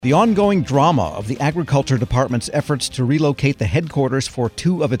The ongoing drama of the Agriculture Department's efforts to relocate the headquarters for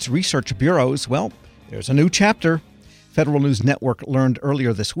two of its research bureaus, well, there's a new chapter. Federal News Network learned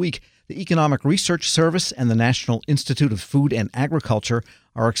earlier this week the Economic Research Service and the National Institute of Food and Agriculture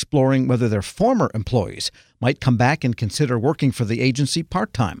are exploring whether their former employees might come back and consider working for the agency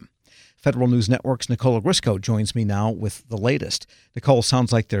part-time. Federal News Network's Nicole Ogrysko joins me now with the latest. Nicole,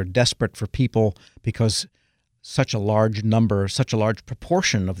 sounds like they're desperate for people because such a large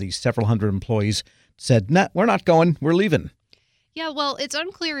proportion of these several hundred employees said, nah, we're not going, we're leaving. Yeah, well, it's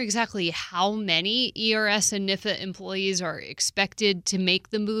unclear exactly how many ERS and NIFA employees are expected to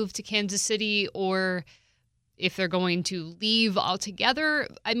make the move to Kansas City or if they're going to leave altogether.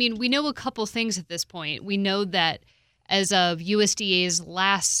 I mean, we know a couple things at this point. We know that as of USDA's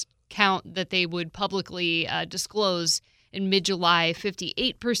last count that they would publicly disclose in mid-July,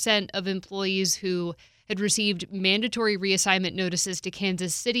 58% of employees who had received mandatory reassignment notices to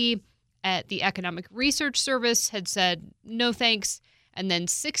Kansas City at the Economic Research Service had said no thanks, and then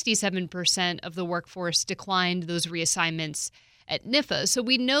 67% of the workforce declined those reassignments at NIFA. So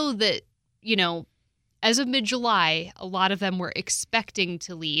we know that, as of mid-July, a lot of them were expecting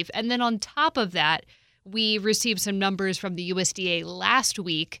to leave. And then on top of that, we received some numbers from the USDA last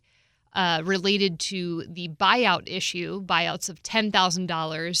week related to the buyout issue, buyouts of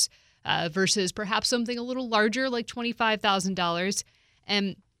 $10,000 versus perhaps something a little larger like $25,000.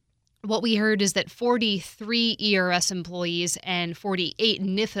 And what we heard is that 43 ERS employees and 48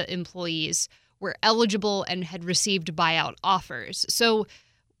 NIFA employees were eligible and had received buyout offers. So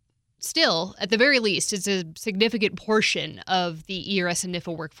still, at the very least, it's a significant portion of the ERS and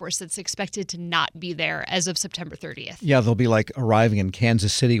NIFA workforce that's expected to not be there as of September 30th. Yeah, they'll be like arriving in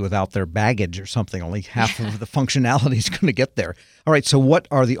Kansas City without their baggage or something. Only half of the functionality is going to get there. All right, so what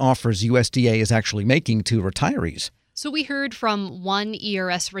are the offers USDA is actually making to retirees? So we heard from one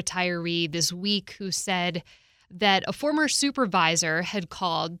ERS retiree this week who said that a former supervisor had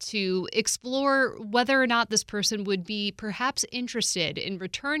called to explore whether or not this person would be perhaps interested in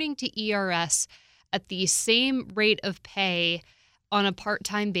returning to ERS at the same rate of pay on a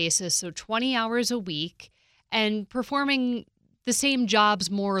part-time basis, so 20 hours a week, and performing the same jobs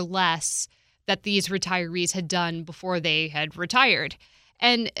more or less that these retirees had done before they had retired.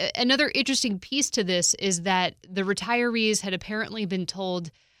 And another interesting piece to this is that the retirees had apparently been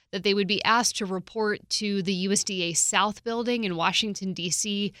told that they would be asked to report to the USDA South building in Washington,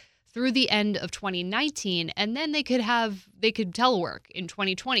 D.C. through the end of 2019, and then they could telework in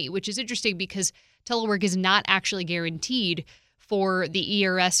 2020, which is interesting because telework is not actually guaranteed for the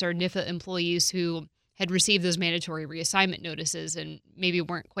ERS or NIFA employees who had received those mandatory reassignment notices and maybe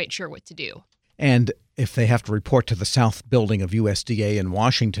weren't quite sure what to do. And if they have to report to the South building of USDA in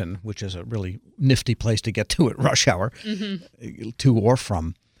Washington, which is a really nifty place to get to at rush hour, to or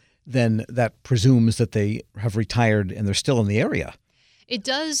from, then that presumes that they have retired and they're still in the area. It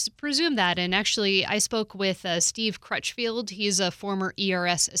does presume that. And actually, I spoke with Steve Crutchfield. He's a former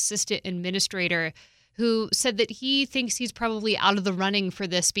ERS assistant administrator who said that he thinks he's probably out of the running for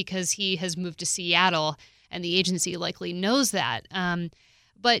this because he has moved to Seattle and the agency likely knows that.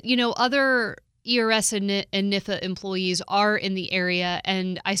 But, other ERS and NIFA employees are in the area,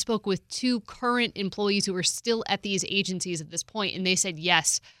 and I spoke with two current employees who are still at these agencies at this point, and they said,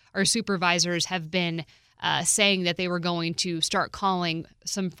 yes, our supervisors have been saying that they were going to start calling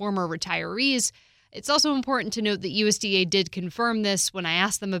some former retirees. It's also important to note that USDA did confirm this. When I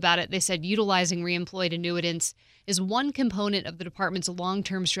asked them about it, they said utilizing reemployed annuitants is one component of the department's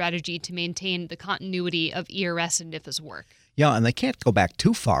long-term strategy to maintain the continuity of ERS and NIFA's work. Yeah, and they can't go back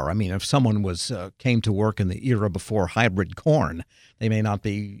too far. I mean, if someone came to work in the era before hybrid corn, they may not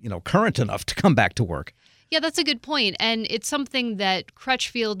be, current enough to come back to work. Yeah, that's a good point. And it's something that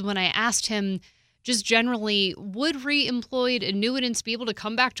Crutchfield, when I asked him just generally, would re-employed annuitants be able to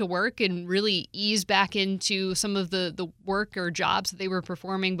come back to work and really ease back into some of the work or jobs that they were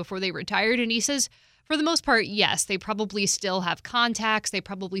performing before they retired? And he says, for the most part, yes, they probably still have contacts. They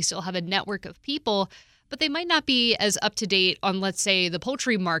probably still have a network of people, but they might not be as up-to-date on, let's say, the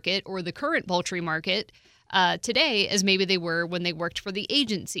poultry market or the current poultry market today as maybe they were when they worked for the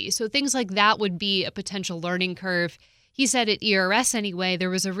agency. So things like that would be a potential learning curve. He said at ERS anyway, there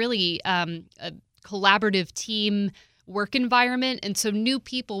was a really a collaborative team work environment, and so new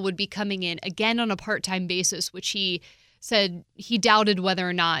people would be coming in, again, on a part-time basis, which he said he doubted whether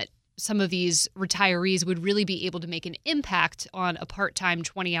or not some of these retirees would really be able to make an impact on a part-time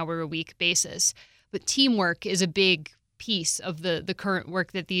 20-hour-a-week basis. But teamwork is a big piece of the current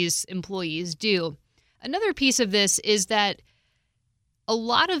work that these employees do. Another piece of this is that a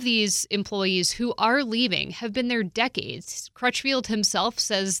lot of these employees who are leaving have been there decades. Crutchfield himself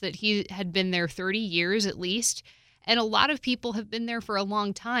says that he had been there 30 years at least, and a lot of people have been there for a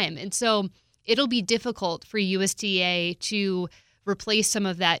long time. And so it'll be difficult for USDA to replace some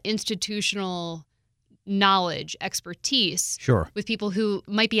of that institutional knowledge, expertise with people who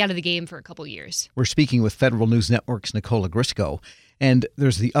might be out of the game for a couple years. We're speaking with Federal News Network's Nicola Grisco, and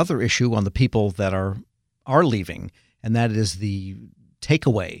there's the other issue on the people that are leaving, and that is the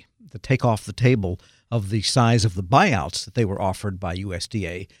takeaway, the take off the table of the size of the buyouts that they were offered by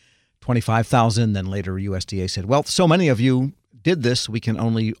USDA. 25,000, then later USDA said, well, so many of you did this, we can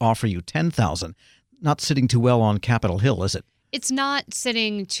only offer you 10,000. Not sitting too well on Capitol Hill, is it? It's not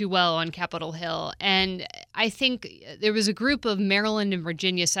sitting too well on Capitol Hill. And I think there was a group of Maryland and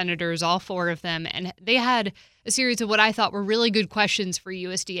Virginia senators, all four of them, and they had a series of what I thought were really good questions for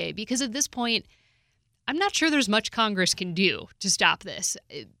USDA, because at this point, I'm not sure there's much Congress can do to stop this.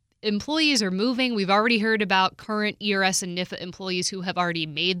 Employees are moving. We've already heard about current ERS and NIFA employees who have already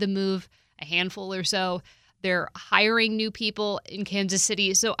made the move, a handful or so. They're hiring new people in Kansas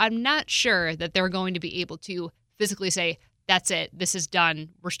City. So I'm not sure that they're going to be able to physically say, that's it, this is done,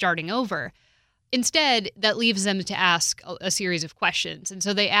 we're starting over. Instead, that leaves them to ask a series of questions. And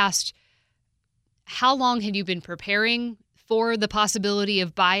so they asked, how long had you been preparing for the possibility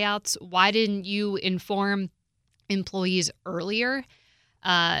of buyouts? Why didn't you inform employees earlier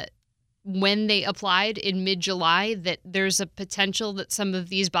when they applied in mid-July that there's a potential that some of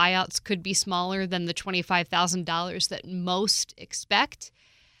these buyouts could be smaller than the $25,000 that most expect?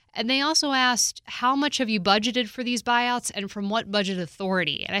 And they also asked, how much have you budgeted for these buyouts and from what budget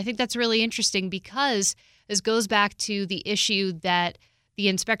authority? And I think that's really interesting because this goes back to the issue that the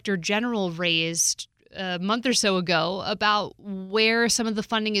Inspector General raised a month or so ago about where some of the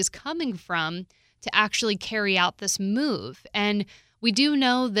funding is coming from to actually carry out this move. And we do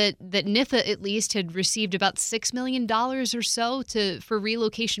know that NIFA at least had received about $6 million or so for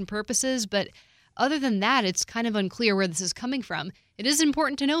relocation purposes, but other than that, it's kind of unclear where this is coming from. It is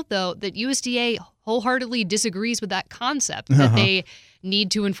important to note, though, that USDA wholeheartedly disagrees with that concept, that they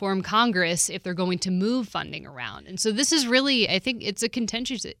need to inform Congress if they're going to move funding around. And so this is really, I think it's a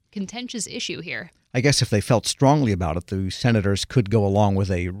contentious issue here. I guess if they felt strongly about it, the senators could go along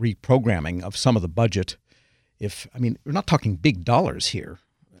with a reprogramming of some of the budget. We're not talking big dollars here.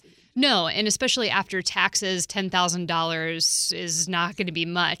 No, and especially after taxes, $10,000 is not going to be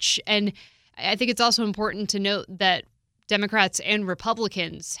much. And I think it's also important to note that Democrats and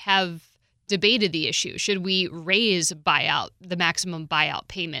Republicans have debated the issue. Should we raise the maximum buyout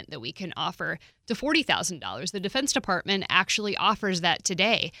payment that we can offer to $40,000? The Defense Department actually offers that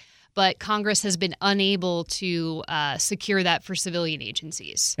today, but Congress has been unable to secure that for civilian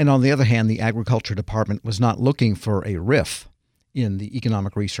agencies. And on the other hand, the Agriculture Department was not looking for a RIF in the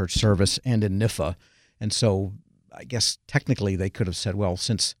Economic Research Service and in NIFA. And so I guess technically they could have said, well,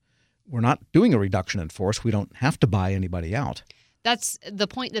 since we're not doing a reduction in force, we don't have to buy anybody out. That's the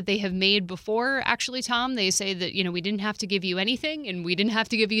point that they have made before, actually, Tom. They say that, we didn't have to give you anything and we didn't have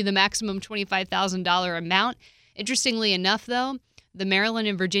to give you the maximum $25,000 amount. Interestingly enough, though, the Maryland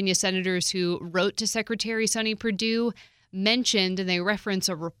and Virginia senators who wrote to Secretary Sonny Perdue mentioned, and they reference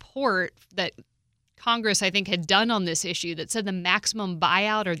a report that Congress, I think, had done on this issue that said the maximum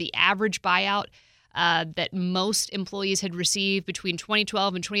buyout or the average buyout that most employees had received between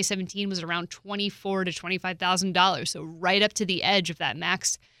 2012 and 2017 was around $24,000 to $25,000. So right up to the edge of that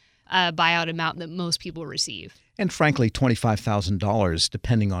max buyout amount that most people receive. And frankly, $25,000,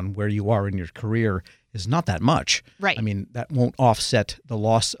 depending on where you are in your career, is not that much. Right. That won't offset the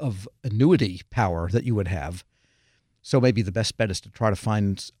loss of annuity power that you would have. So maybe the best bet is to try to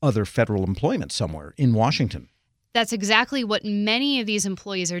find other federal employment somewhere in Washington. That's exactly what many of these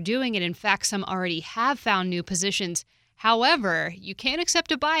employees are doing, and in fact, some already have found new positions. However, you can't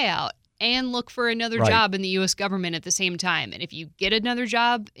accept a buyout and look for another job in the U.S. government at the same time. And if you get another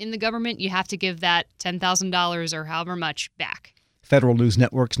job in the government, you have to give that $10,000 or however much back. Federal News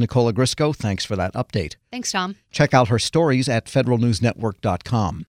Network's Nicola Grisco, thanks for that update. Thanks, Tom. Check out her stories at federalnewsnetwork.com.